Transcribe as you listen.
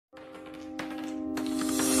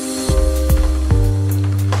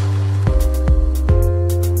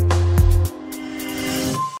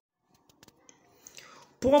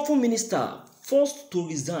powerful minister forced to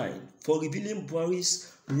resign for revealing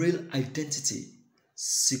Buharis' real identity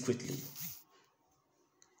secretly.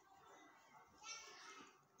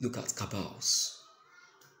 Look at cabals.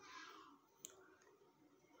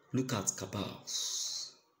 Look at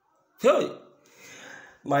cabals. Hey,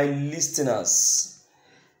 my listeners.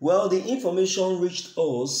 Well, the information reached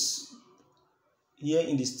us here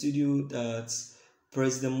in the studio that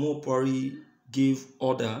President Buhari gave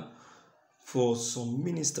order for some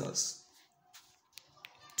ministers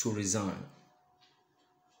to resign,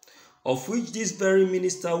 of which this very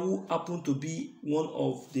minister, who happened to be one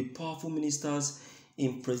of the powerful ministers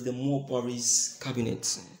in President Buhari's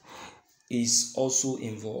cabinet, is also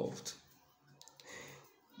involved.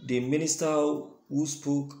 The minister who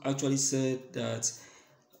spoke actually said that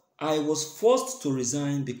I was forced to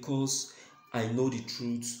resign because I know the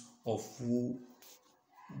truth of who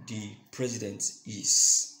the president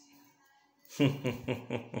is.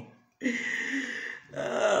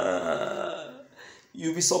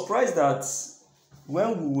 You'll be surprised that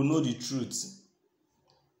when we will know the truth,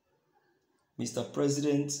 Mr.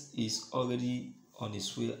 President is already on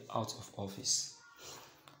his way out of office.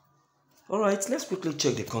 All right, let's quickly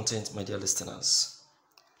check the content, my dear listeners.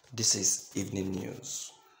 This is Evening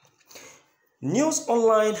News. News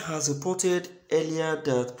Online has reported earlier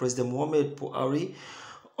that President Muhammadu Buhari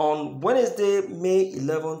on Wednesday, May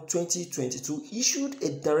 11, 2022, issued a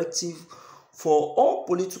directive for all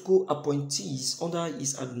political appointees under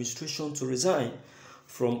his administration to resign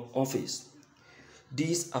from office.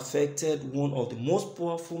 This affected one of the most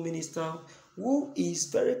powerful ministers who is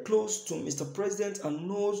very close to Mr. President and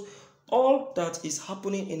knows all that is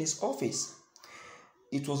happening in his office.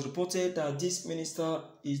 It was reported that this minister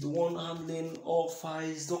is the one handling all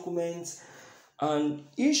files, documents, and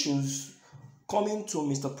issues coming to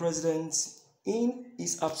Mr. President in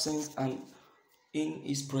his absence and in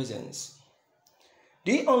his presence.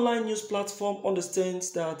 The online news platform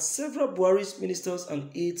understands that several Buharis ministers and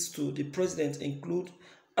aides to the president include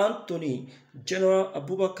Anthony General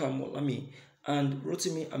Abubakar Malami and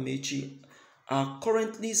Rotimi Amechi are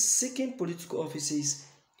currently seeking political offices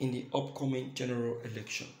in the upcoming general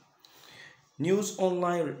election. News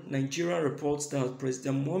Online Nigeria reports that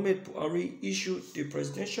President Muhammadu Buhari issued the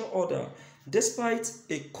presidential order despite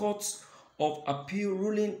a court of appeal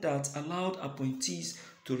ruling that allowed appointees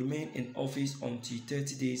to remain in office until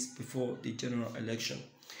 30 days before the general election,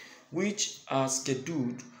 which are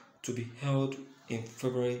scheduled to be held in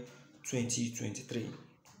February 2023.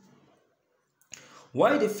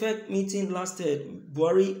 While the FEC meeting lasted,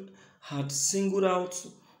 Buhari had singled out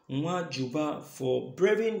Nwajuba for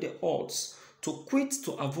braving the odds to quit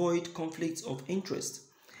to avoid conflicts of interest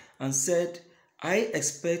and said, I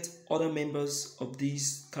expect other members of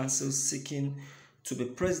this council seeking to be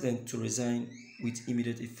president to resign with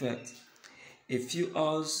immediate effect. A few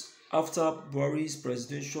hours after Buhari's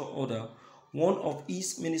presidential order, one of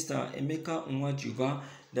his ministers, Emeka Nwajuba,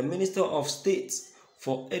 the Minister of State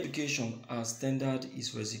for Education, has tendered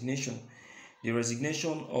his resignation. The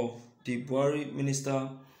resignation of the Buhari minister,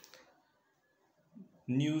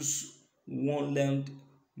 News One Land,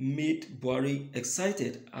 made Buhari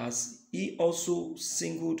excited as he also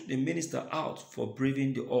singled the minister out for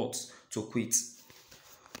braving the odds to quit.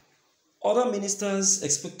 Other ministers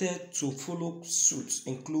expected to follow suit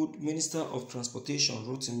include Minister of Transportation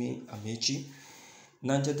Rotimi Amechi,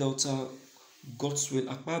 Niger Delta Godswill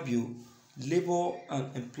Akpabio, Labour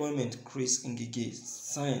and Employment Chris Ngige,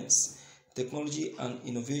 Science, Technology and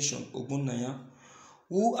Innovation Ogbonnaya,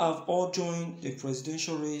 who have all joined the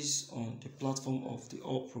presidential race on the platform of the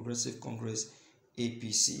All Progressive Congress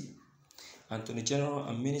APC. Attorney General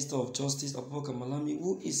and Minister of Justice Abubakar Malami,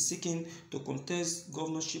 who is seeking to contest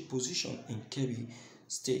governorship position in Kebbi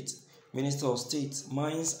State. Minister of State,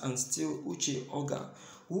 Mines and Steel Uche Oga,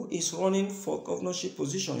 who is running for governorship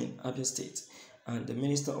position in Abia State. And the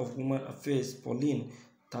Minister of Women Affairs, Pauline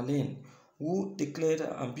Talen, who declared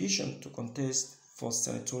her ambition to contest for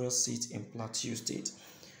senatorial seat in Plateau State.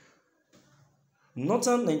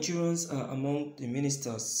 Northern Nigerians are among the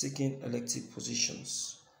ministers seeking elected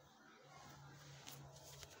positions.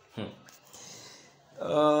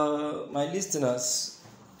 My listeners,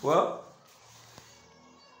 well,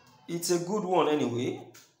 it's a good one anyway.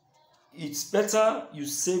 It's better you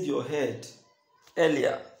save your head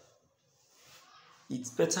earlier. It's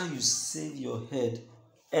better you save your head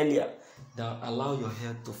earlier than allow your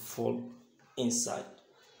head to fall inside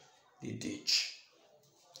the ditch.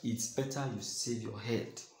 It's better you save your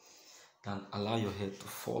head than allow your head to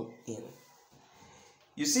fall in.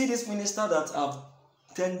 You see this minister that have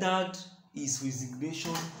tendered his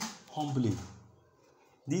resignation humbly.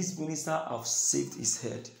 This minister have saved his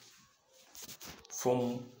head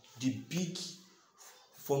from the big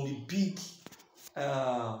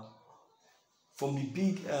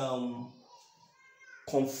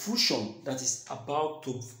confusion that is about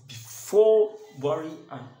to befall Buhari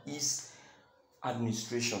and his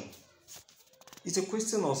administration. It's a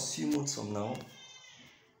question of few months from now.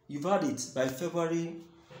 You've had it. By February,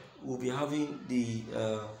 we'll be having the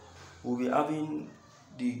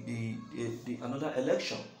another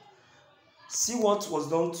election. See what was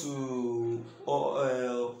done to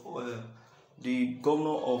the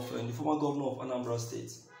former governor of Anambra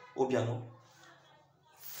State, Obiano.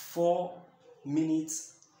 4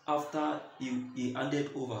 minutes after he handed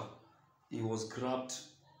over, he was grabbed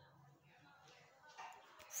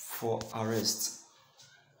for arrest.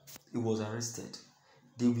 He was arrested.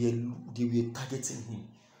 They were targeting him.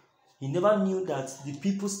 He never knew that the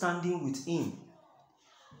people standing with him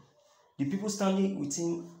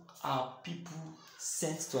are people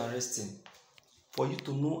sent to arrest him. For you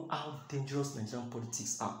to know how dangerous Nigerian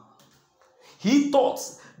politics are. He thought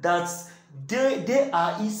that they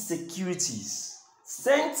are his securities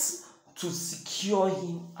sent to secure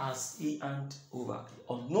him as he handed over.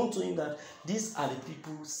 Unknown to him that these are the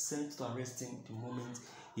people sent to arrest him the moment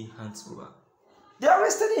he hands over. They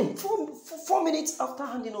arrested him 4 minutes after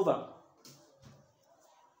handing over.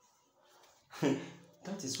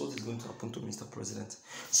 That is what is going to happen to Mr. President.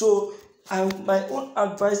 So, my own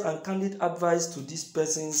advice and candid advice to these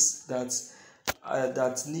persons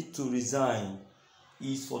that need to resign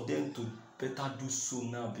is for them to better do so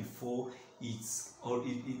now before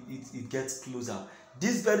it gets closer.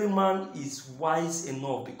 This very man is wise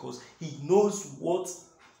enough because he knows what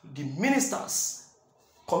the ministers,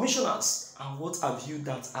 commissioners, and what have you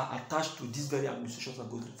that are attached to these very administrations are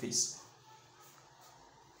going to face.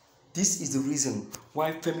 This is the reason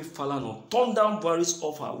why Femi Falana turned down Buhari's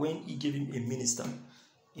offer when he gave him a minister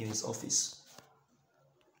in his office.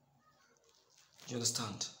 You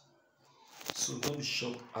understand? So don't be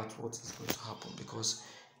shocked at what is going to happen because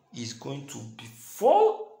it's going to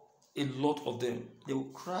befall a lot of them. They will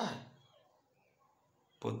cry,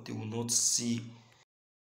 but they will not see